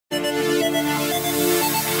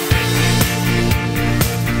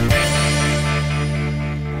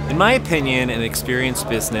my opinion, an experience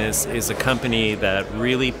business is a company that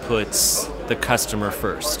really puts the customer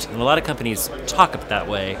first. And a lot of companies talk it that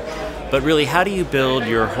way, but really, how do you build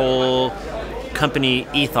your whole company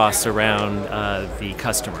ethos around the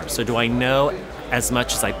customer? So do I know as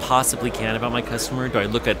much as I possibly can about my customer? Do I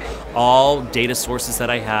look at all data sources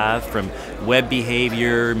that I have, from web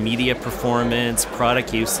behavior, media performance,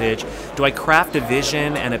 product usage? Do I craft a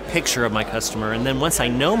vision and a picture of my customer? And then once I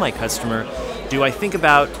know my customer, do I think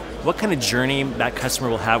about what kind of journey that customer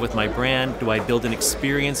will have with my brand? Do I build an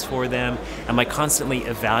experience for them? Am I constantly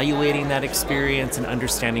evaluating that experience and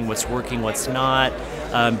understanding what's working, what's not?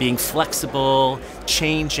 Being flexible,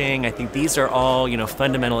 changing. I think these are all,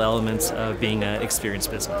 fundamental elements of being an experience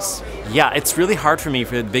business. Yeah, it's really hard for me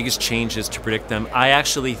for the biggest changes to predict them. I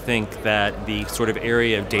actually think that the sort of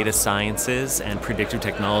area of data sciences and predictive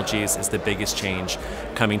technologies is the biggest change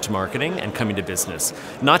coming to marketing and coming to business.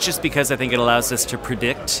 Not just because I think it allows us to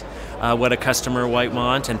predict what a customer might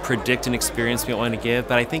want and predict an experience we want to give,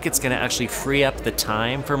 but I think it's going to actually free up the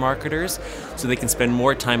time for marketers so they can spend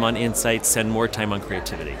more time on insights and more time on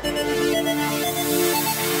creativity.